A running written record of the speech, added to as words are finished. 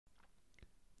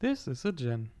This is a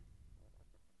gen.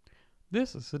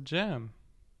 This is a jam.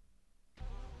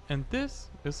 And this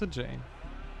is a Jane.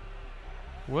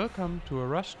 Welcome to a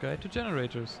rush guide to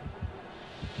generators.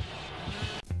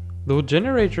 Though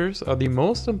generators are the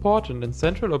most important and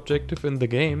central objective in the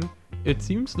game, it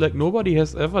seems like nobody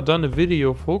has ever done a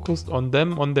video focused on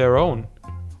them on their own.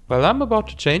 Well, I'm about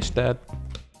to change that.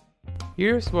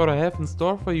 Here's what I have in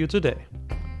store for you today.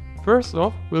 First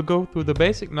off, we'll go through the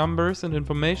basic numbers and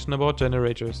information about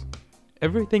generators.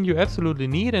 Everything you absolutely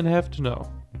need and have to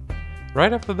know.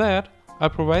 Right after that, I'll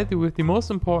provide you with the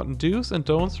most important do's and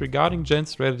don'ts regarding gen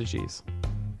strategies.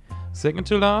 Second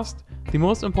to last, the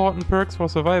most important perks for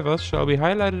survivors shall be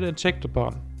highlighted and checked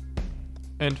upon.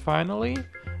 And finally,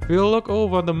 we'll look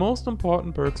over the most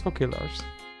important perks for killers.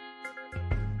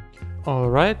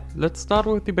 Alright, let's start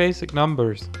with the basic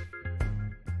numbers.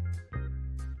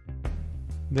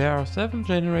 There are 7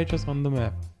 generators on the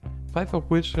map, 5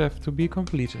 of which have to be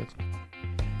completed.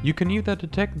 You can either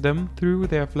detect them through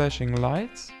their flashing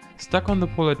lights, stuck on the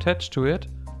pole attached to it,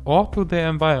 or through their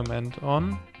environment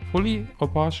on, fully or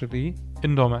partially,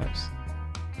 indoor maps.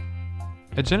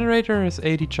 A generator has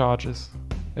 80 charges.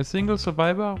 A single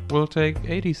survivor will take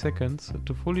 80 seconds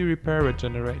to fully repair a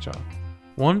generator,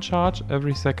 1 charge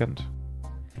every second.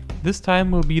 This time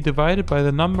will be divided by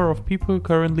the number of people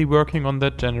currently working on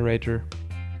that generator.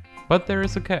 But there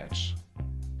is a catch.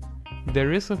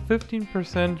 There is a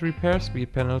 15% repair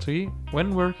speed penalty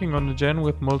when working on a gen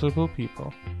with multiple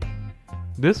people.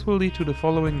 This will lead to the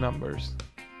following numbers.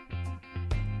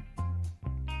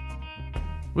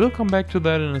 We'll come back to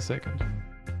that in a second.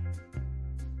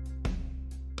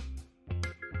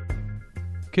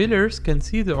 Killers can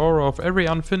see the aura of every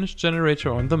unfinished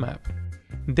generator on the map.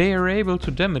 They are able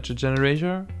to damage a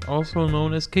generator, also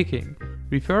known as kicking,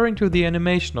 referring to the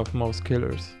animation of most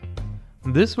killers.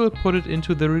 This will put it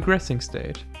into the regressing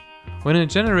state. When a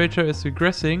generator is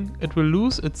regressing, it will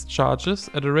lose its charges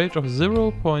at a rate of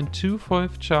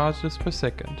 0.25 charges per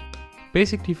second,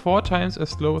 basically 4 times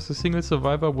as slow as a single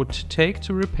survivor would take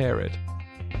to repair it.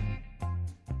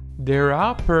 There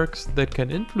are perks that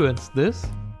can influence this,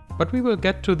 but we will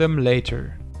get to them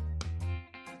later.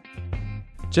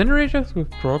 Generators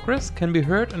with progress can be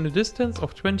heard in a distance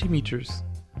of 20 meters.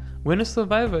 When a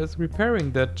survivor is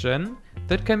repairing that gen,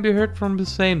 that can be heard from the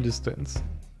same distance.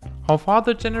 How far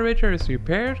the generator is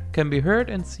repaired can be heard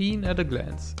and seen at a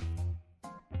glance.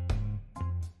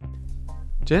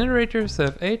 Generators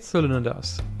have 8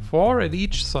 cylinders, 4 at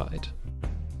each side.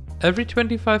 Every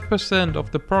 25%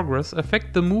 of the progress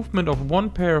affect the movement of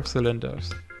 1 pair of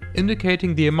cylinders,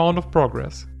 indicating the amount of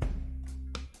progress.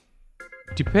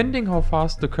 Depending how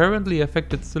fast the currently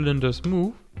affected cylinders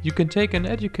move, you can take an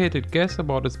educated guess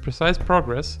about its precise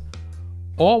progress,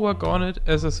 or work on it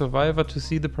as a survivor to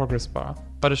see the progress bar,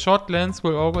 but a short glance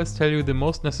will always tell you the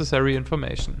most necessary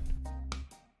information.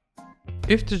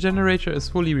 If the generator is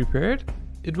fully repaired,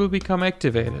 it will become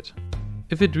activated.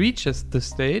 If it reaches this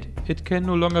state, it can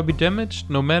no longer be damaged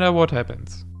no matter what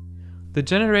happens. The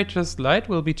generator's light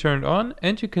will be turned on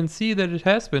and you can see that it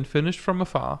has been finished from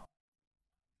afar.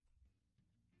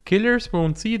 Killers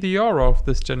won't see the aura of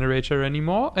this generator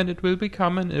anymore and it will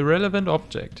become an irrelevant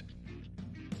object.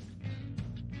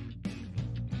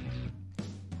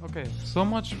 Okay, so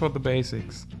much for the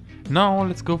basics. Now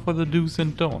let's go for the do's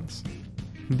and don'ts.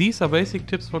 These are basic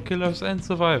tips for killers and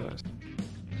survivors.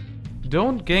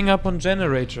 Don't gang up on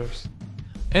generators.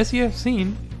 As you have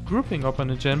seen, grouping up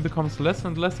on a gen becomes less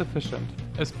and less efficient,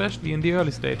 especially in the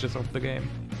early stages of the game.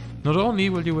 Not only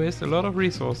will you waste a lot of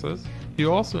resources,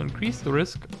 you also increase the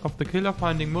risk of the killer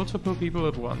finding multiple people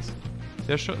at once.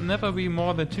 There should never be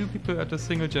more than 2 people at a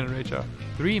single generator,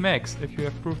 3 max if you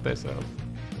have proved thyself.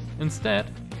 Instead,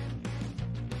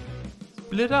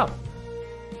 split up.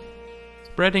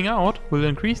 Spreading out will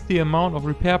increase the amount of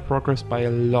repair progress by a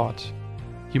lot.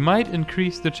 You might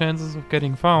increase the chances of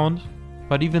getting found,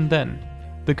 but even then,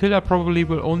 the killer probably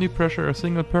will only pressure a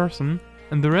single person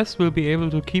and the rest will be able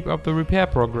to keep up the repair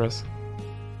progress.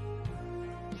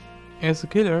 As a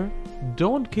killer,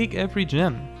 don't kick every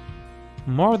gen.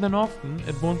 More than often,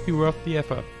 it won't be worth the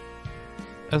effort.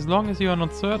 As long as you are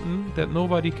not certain that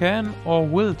nobody can or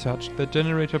will touch that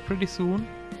generator pretty soon,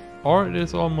 or it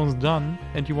is almost done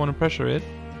and you want to pressure it,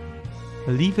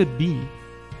 leave it be.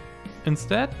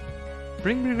 Instead,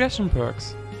 bring regression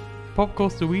perks. Pop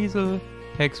Goes the Weasel,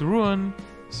 Hex Ruin,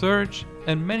 Surge,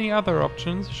 and many other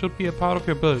options should be a part of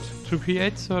your build to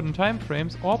create certain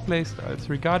timeframes or playstyles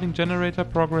regarding generator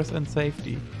progress and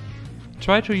safety.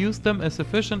 Try to use them as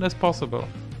efficient as possible.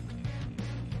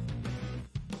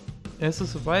 As a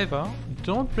survivor,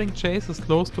 don't bring chases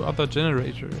close to other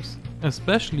generators,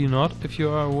 especially not if you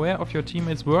are aware of your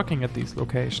teammates working at these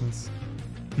locations.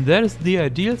 That is the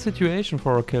ideal situation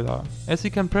for a killer, as he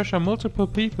can pressure multiple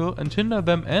people and hinder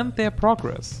them and their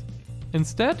progress.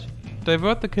 Instead,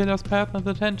 divert the killer's path and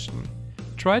attention.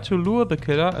 Try to lure the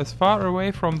killer as far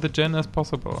away from the gen as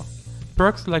possible.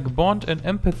 Perks like Bond and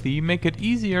Empathy make it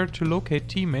easier to locate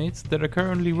teammates that are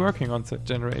currently working on said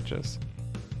generators.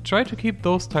 Try to keep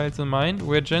those tiles in mind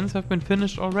where gens have been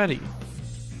finished already.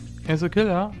 As a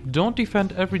killer, don't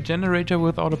defend every generator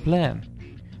without a plan.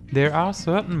 There are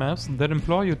certain maps that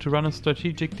implore you to run a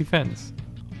strategic defense.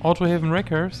 Autohaven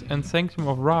Wreckers and Sanctum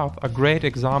of Wrath are great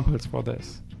examples for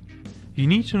this. You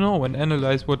need to know and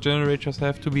analyze what generators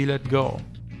have to be let go.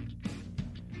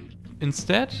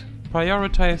 Instead,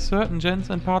 prioritize certain gens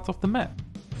and parts of the map.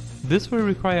 This will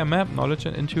require map knowledge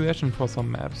and intuition for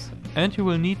some maps, and you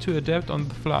will need to adapt on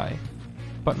the fly.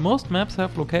 But most maps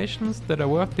have locations that are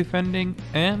worth defending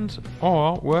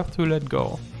and/or worth to let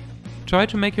go. Try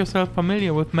to make yourself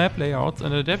familiar with map layouts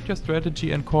and adapt your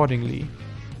strategy accordingly.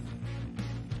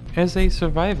 As a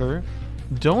survivor,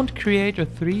 don't create a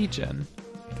 3-gen.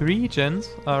 3 gens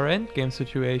are endgame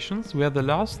situations where the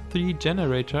last 3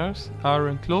 generators are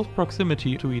in close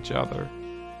proximity to each other.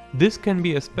 This can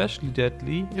be especially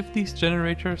deadly if these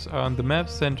generators are on the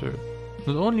map's center,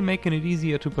 not only making it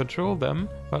easier to patrol them,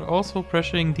 but also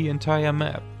pressuring the entire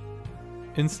map.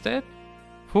 Instead,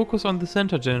 focus on the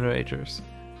center generators.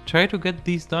 Try to get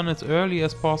these done as early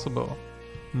as possible.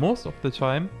 Most of the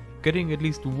time, getting at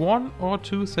least 1 or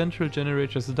 2 central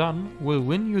generators done will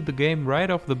win you the game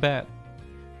right off the bat.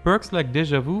 Perks like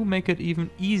Déjà Vu make it even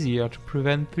easier to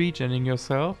prevent 3-genning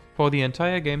yourself for the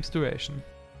entire game's duration.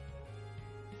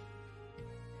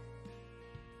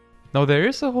 Now there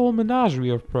is a whole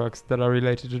menagerie of perks that are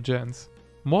related to gens,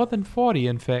 more than 40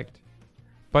 in fact.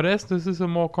 But as this is a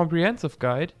more comprehensive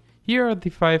guide, here are the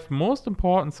 5 most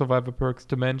important survivor perks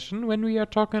to mention when we are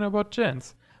talking about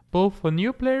gens, both for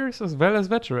new players as well as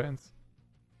veterans.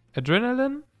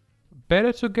 Adrenaline,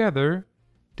 Better Together,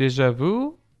 Déjà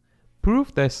Vu, Prove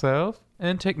Thyself,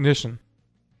 and Technician.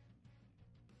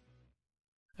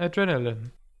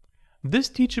 Adrenaline. This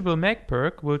teachable mag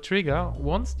perk will trigger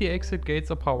once the exit gates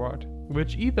are powered,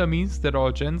 which either means that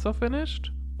all gens are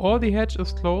finished, or the hatch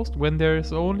is closed when there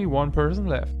is only one person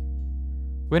left.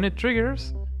 When it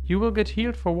triggers, you will get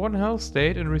healed for 1 health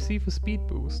state and receive a speed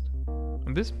boost.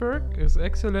 This perk is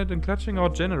excellent in clutching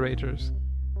out generators.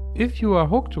 If you are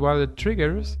hooked while it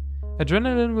triggers,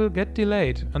 adrenaline will get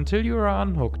delayed until you are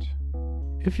unhooked.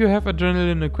 If you have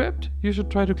adrenaline equipped, you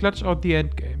should try to clutch out the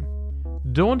endgame.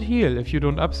 Don't heal if you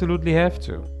don't absolutely have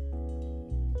to.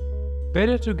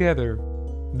 Better Together.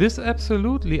 This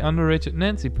absolutely underrated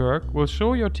Nancy perk will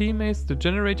show your teammates the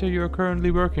generator you are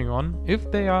currently working on if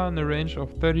they are in a range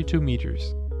of 32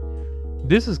 meters.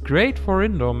 This is great for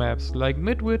indoor maps like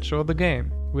Midwich or the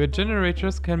game, where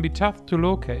generators can be tough to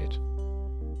locate.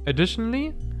 Additionally,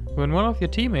 when one of your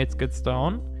teammates gets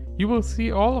down, you will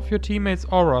see all of your teammates'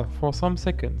 aura for some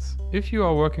seconds, if you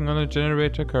are working on a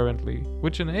generator currently,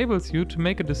 which enables you to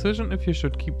make a decision if you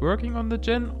should keep working on the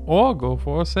gen or go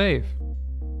for a save.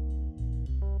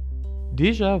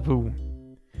 Déjà Vu.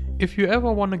 If you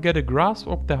ever want to get a grasp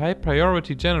of the high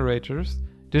priority generators,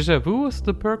 Déjà Vu is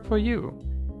the perk for you.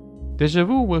 Déjà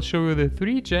Vu will show you the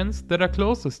 3 gens that are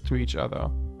closest to each other,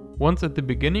 once at the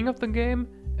beginning of the game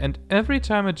and every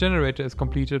time a generator is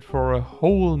completed for a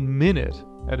whole minute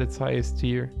at its highest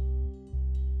tier.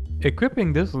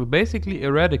 Equipping this basically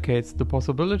eradicates the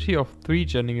possibility of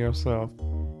 3-genning yourself,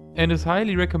 and is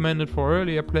highly recommended for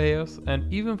earlier players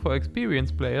and even for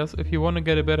experienced players if you want to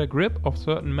get a better grip of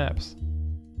certain maps.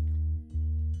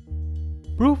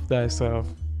 Prove Thyself.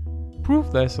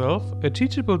 Prove Thyself, a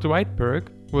teachable Dwight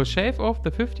perk, will shave off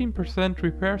the 15%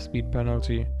 repair speed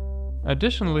penalty.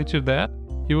 Additionally to that,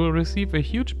 you will receive a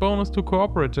huge bonus to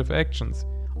cooperative actions,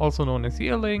 also known as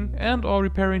healing and or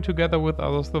repairing together with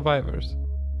other survivors.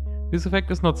 This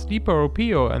effect is not sleeper OP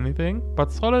or anything,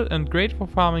 but solid and great for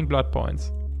farming blood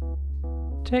points.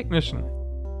 Technician.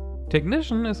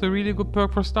 Technician is a really good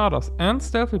perk for starters and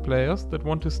stealthy players that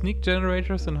want to sneak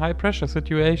generators in high pressure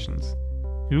situations.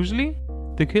 Usually,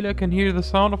 the killer can hear the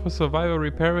sound of a survivor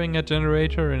repairing a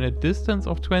generator in a distance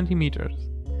of 20 meters.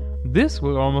 This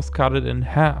will almost cut it in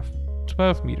half,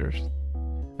 12 meters.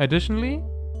 Additionally,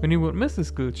 when you would miss a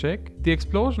skill check, the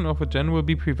explosion of a gen will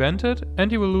be prevented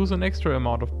and you will lose an extra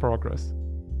amount of progress.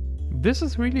 This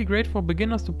is really great for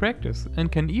beginners to practice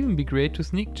and can even be great to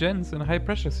sneak gens in high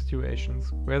pressure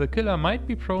situations, where the killer might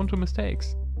be prone to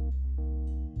mistakes.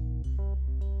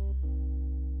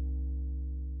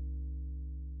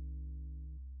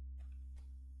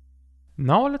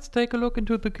 Now let's take a look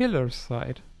into the killer's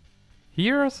side.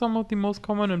 Here are some of the most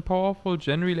common and powerful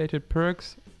gen-related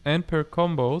perks and perk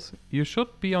combos you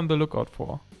should be on the lookout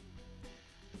for.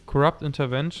 Corrupt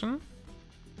Intervention,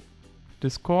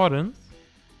 Discordance,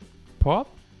 Pop,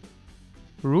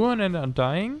 Ruin and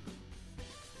Undying,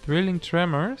 Thrilling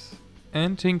Tremors,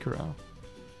 and Tinkerer.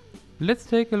 Let's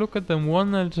take a look at them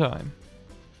one at a time.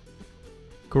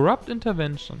 Corrupt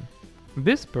Intervention.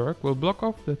 This perk will block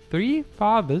off the 3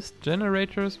 farthest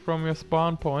generators from your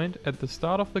spawn point at the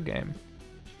start of the game.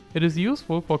 It is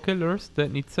useful for killers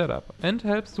that need setup and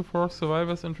helps to force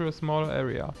survivors into a smaller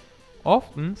area.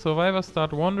 Often, survivors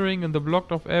start wandering in the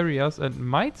blocked off areas and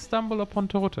might stumble upon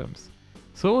totems.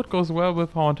 So it goes well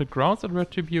with Haunted Grounds and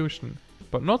Retribution,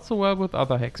 but not so well with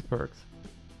other hex perks.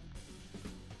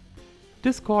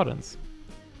 Discordance.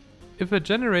 If a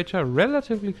generator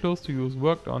relatively close to you is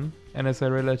worked on, and I say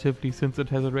relatively since it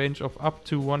has a range of up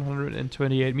to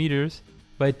 128 meters,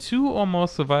 by 2 or more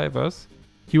survivors,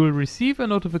 you will receive a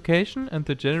notification and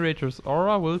the generator's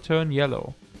aura will turn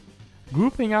yellow.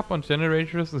 Grouping up on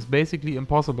generators is basically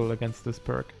impossible against this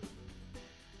perk.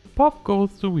 Pop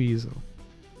goes to Weasel.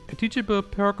 A teachable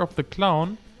perk of the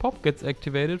Clown, Pop gets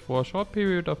activated for a short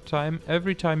period of time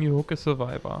every time you hook a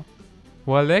survivor.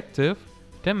 While active,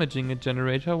 damaging a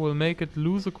generator will make it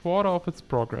lose a quarter of its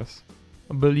progress.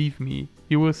 Believe me,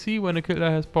 you will see when a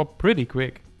killer has Pop pretty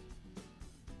quick.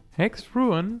 Hex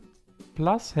Ruin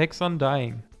plus Hex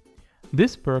Undying.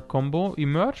 This perk combo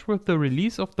emerged with the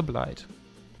release of the Blight.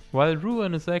 While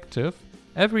Ruin is active,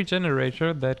 every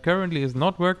generator that currently is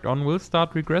not worked on will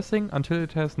start regressing until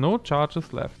it has no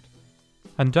charges left.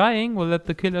 Undying will let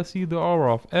the killer see the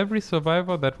aura of every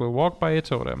survivor that will walk by a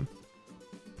totem.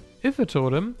 If a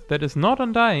totem that is not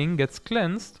undying gets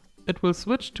cleansed, it will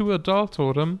switch to a dull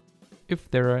totem, if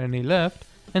there are any left,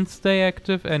 and stay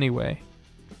active anyway.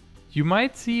 You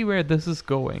might see where this is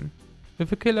going.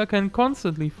 If a killer can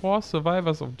constantly force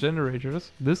survivors of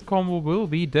generators, this combo will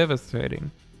be devastating.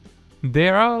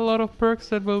 There are a lot of perks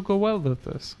that will go well with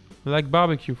this, like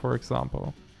Barbecue for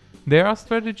example. There are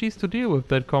strategies to deal with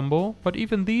that combo, but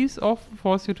even these often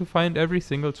force you to find every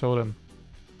single totem.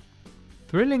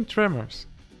 Thrilling Tremors.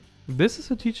 This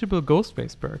is a teachable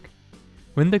ghost-based perk.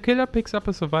 When the killer picks up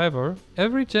a survivor,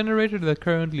 every generator that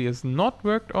currently is not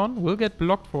worked on will get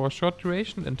blocked for a short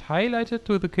duration and highlighted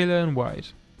to the killer in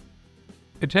white.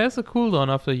 It has a cooldown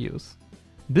after use.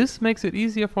 This makes it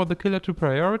easier for the killer to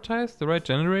prioritize the right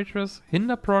generators,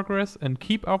 hinder progress and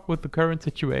keep up with the current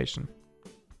situation.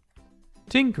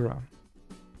 Tinkerer.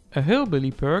 A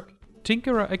hillbilly perk,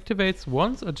 Tinkerer activates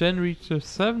once a gen reaches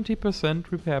 70%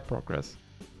 repair progress.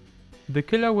 The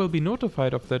killer will be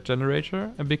notified of that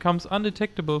generator and becomes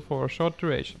undetectable for a short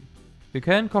duration. You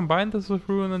can combine this with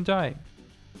Ruin and Undying.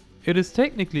 It is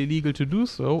technically legal to do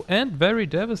so and very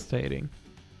devastating.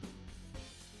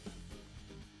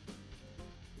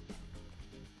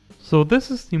 So this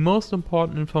is the most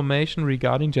important information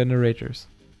regarding generators.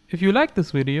 If you like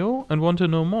this video and want to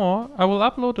know more, I will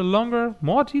upload a longer,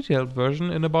 more detailed version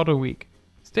in about a week.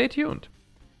 Stay tuned!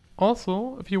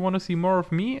 Also, if you want to see more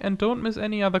of me and don't miss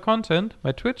any other content,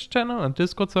 my Twitch channel and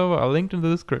Discord server are linked in the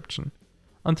description.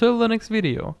 Until the next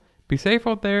video, be safe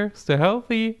out there, stay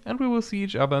healthy, and we will see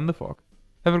each other in the fog.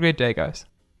 Have a great day, guys.